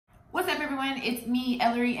everyone, it's me,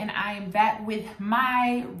 Ellery, and I am back with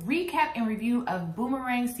my recap and review of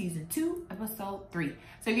Boomerang Season 2, Episode 3.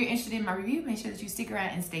 So if you're interested in my review, make sure that you stick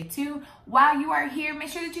around and stay tuned. While you are here, make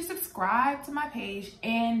sure that you subscribe to my page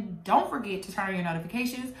and don't forget to turn on your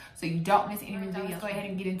notifications so you don't miss any new videos. Let's go ahead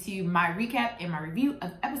and get into my recap and my review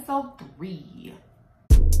of Episode 3.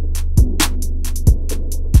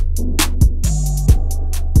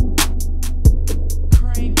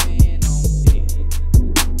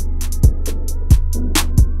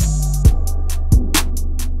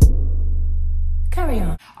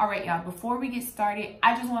 All right, y'all, before we get started,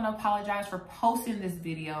 I just want to apologize for posting this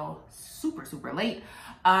video super late.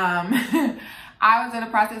 I was in the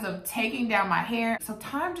process of taking down my hair, so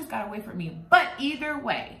time just got away from me. But either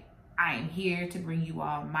way, I am here to bring you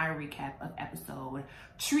all my recap of episode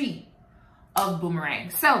 3 of Boomerang.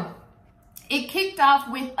 So it kicked off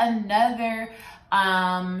with another,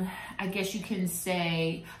 I guess you can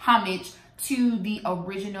say, homage to the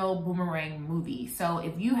original Boomerang movie. So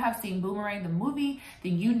if you have seen Boomerang the movie,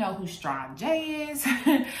 then you know who Strong J is,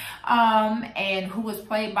 and who was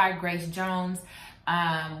played by Grace Jones,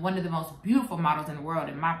 one of the most beautiful models in the world,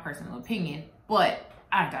 in my personal opinion. But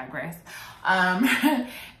I digress.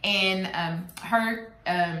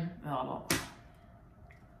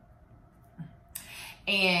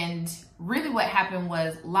 And really what happened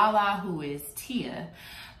was Lala, who is Tia,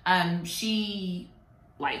 she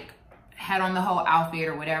had on the whole outfit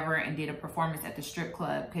or whatever and did a performance at the strip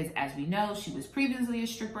club, because as we know, she was previously a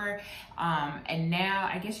stripper, and now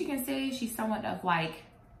I guess you can say she's somewhat of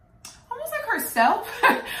almost like herself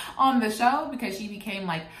on the show, because she became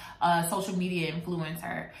like a social media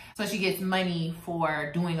influencer. So she gets money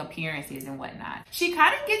for doing appearances and whatnot. She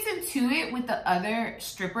kind of gets into it with the other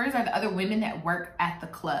strippers or the other women that work at the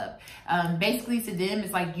club. Basically to them,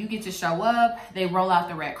 it's like, you get to show up, they roll out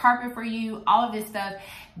the red carpet for you, all of this stuff.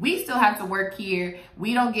 We still have to work here.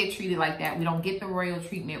 We don't get treated like that. We don't get the royal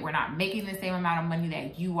treatment. We're not making the same amount of money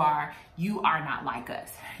that you are. You are not like us,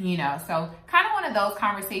 you know? So kind of one of those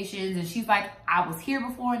conversations. And she's like, I was here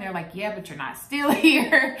before. And they're like, yeah, but you're not still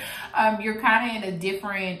here. You're kind of in a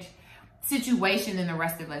different situation than the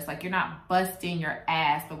rest of us. Like, you're not busting your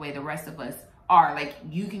ass the way the rest of us are. Like,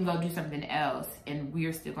 you can go do something else and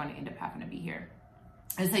we're still going to end up having to be here.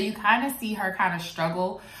 And so you kind of see her kind of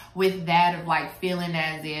struggle with that, of feeling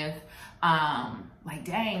as if,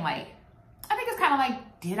 dang, I think it's kind of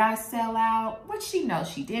like, did I sell out? Which she knows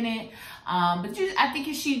she didn't. But I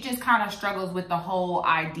think she just kind of struggles with the whole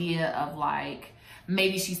idea of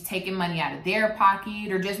maybe she's taking money out of their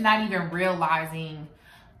pocket, or just not even realizing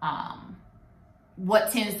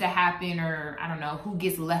what tends to happen, or I don't know, who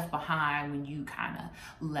gets left behind when you kind of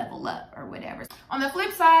level up or whatever. On the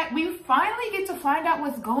flip side, we finally get to find out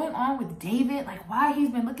what's going on with David, why he's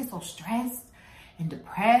been looking so stressed and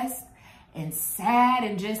depressed and sad,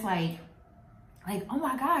 and just like, oh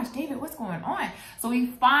my gosh, David, what's going on? So we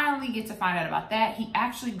finally get to find out about that. He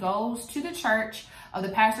actually goes to the church of the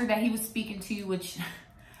pastor that he was speaking to, which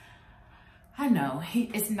I know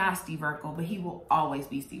it's not Steve Urkel, but he will always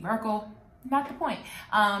be Steve Urkel. Not the point.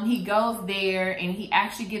 He goes there and he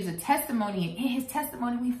actually gives a testimony, and in his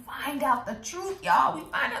testimony we find out the truth, y'all. We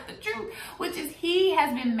find out the truth, which is he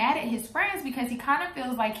has been mad at his friends because he kind of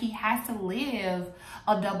feels like he has to live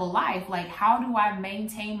a double life. Like, how do I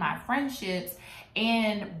maintain my friendships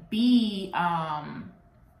and be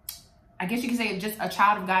I guess you could say just a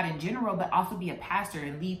child of God in general, but also be a pastor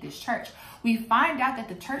and lead this church? We find out that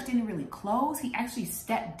the church didn't really close. He actually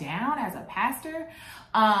stepped down as a pastor.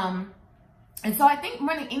 And so I think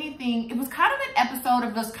more than anything, it was kind of an episode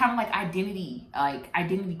of just kind of identity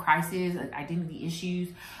crisis, identity issues.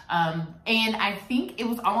 And I think it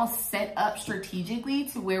was almost set up strategically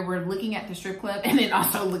to where we're looking at the strip club and then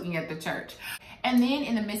also looking at the church. And then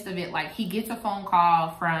in the midst of it, he gets a phone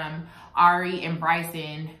call from Ari and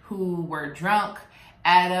Bryson, who were drunk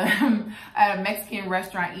at a Mexican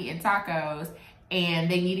restaurant eating tacos,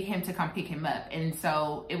 and they needed him to come pick him up. And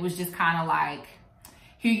so it was just kind of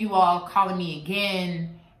here you all calling me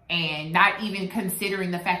again, and not even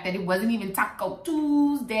considering the fact that it wasn't even Taco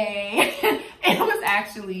Tuesday. It was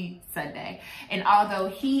actually Sunday. And although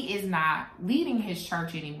he is not leading his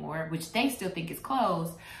church anymore, which they still think is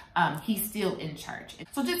closed, he's still in church.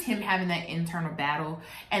 So just him having that internal battle.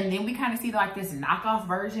 And then we kind of see this knockoff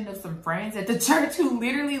version of some friends at the church who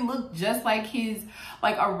literally look just like his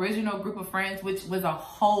original group of friends, which was a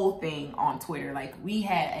whole thing on Twitter. We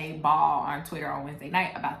had a ball on Twitter on Wednesday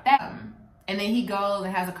night about that. And then he goes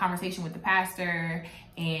and has a conversation with the pastor,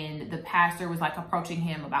 and the pastor was like approaching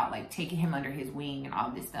him about like taking him under his wing and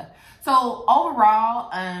all this stuff. So overall,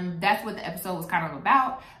 that's what the episode was kind of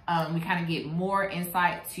about. We kind of get more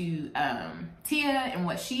insight to Tia and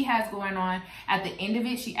what she has going on. At the end of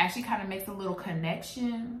it, she actually kind of makes a little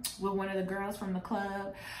connection with one of the girls from the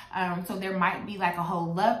club. So there might be like a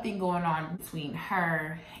whole love thing going on between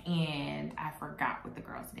her and I forgot what the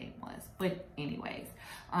girl's name was. But anyways,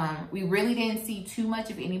 we really didn't see too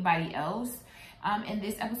much of anybody else in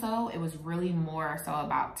this episode. It was really more so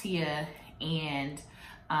about Tia and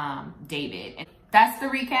David. And that's the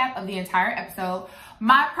recap of the entire episode.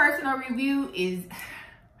 My personal review is,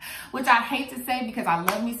 which I hate to say because I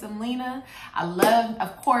love me some Lena. I love,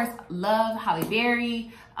 of course, love Halle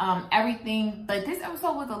Berry, everything. But this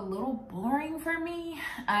episode was a little boring for me.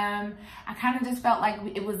 I kind of just felt like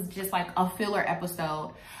it was just like a filler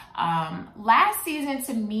episode. Last season,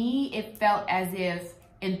 to me, it felt as if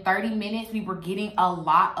in 30 minutes, we were getting a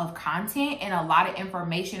lot of content and a lot of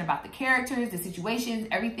information about the characters, the situations,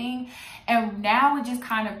 everything. And now it just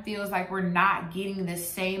kind of feels like we're not getting the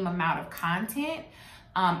same amount of content.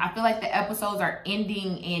 I feel like the episodes are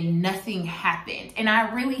ending and nothing happened. And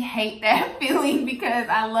I really hate that feeling because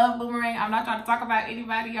I love Boomerang. I'm not trying to talk about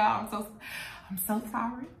anybody, y'all. I'm so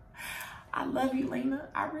sorry. I love you, Lena.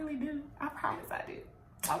 I really do. I promise I do.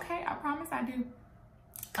 Okay, I promise I do.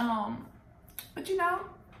 But you know,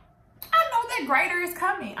 I know that greater is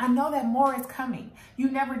coming. I know that more is coming. You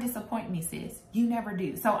never disappoint me, sis. You never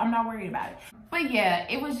do. So I'm not worried about it. But yeah,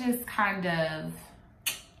 it was just kind of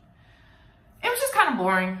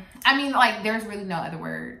boring. I mean, like, there's really no other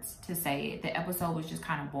words to say it. The episode was just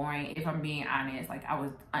kind of boring, if I'm being honest. Like, I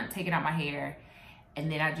was taking out my hair, and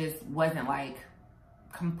then I just wasn't like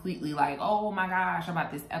completely like, oh my gosh,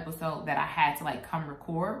 about this episode, that I had to like come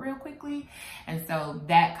record real quickly. And so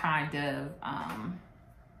that kind of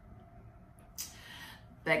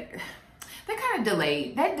that kind of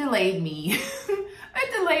delayed me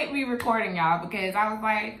that delayed me recording, y'all, because I was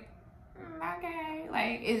like, okay,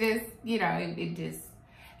 like, it just, you know,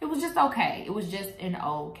 it was just okay. It was just an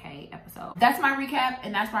okay episode. That's my recap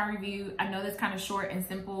and that's my review. I know that's kind of short and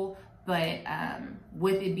simple, but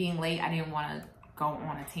with it being late, I didn't want to go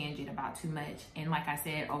on a tangent about too much. And like I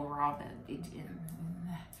said, overall,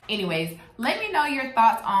 anyways, let me know your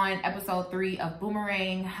thoughts on episode 3 of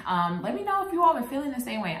Boomerang. Let me know if you all are feeling the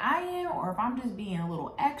same way I am, or if I'm just being a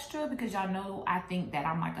little extra, because y'all know I think that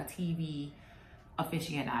I'm like a TV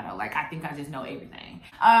aficionado. Like, I think I just know everything.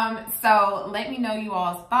 So let me know you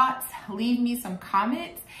all's thoughts. Leave me some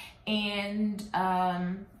comments, and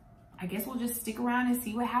I guess we'll just stick around and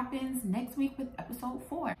see what happens next week with episode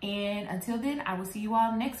 4. And until then, I will see you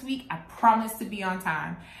all next week. I promise to be on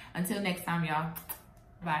time. Until next time, y'all.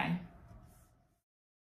 Bye.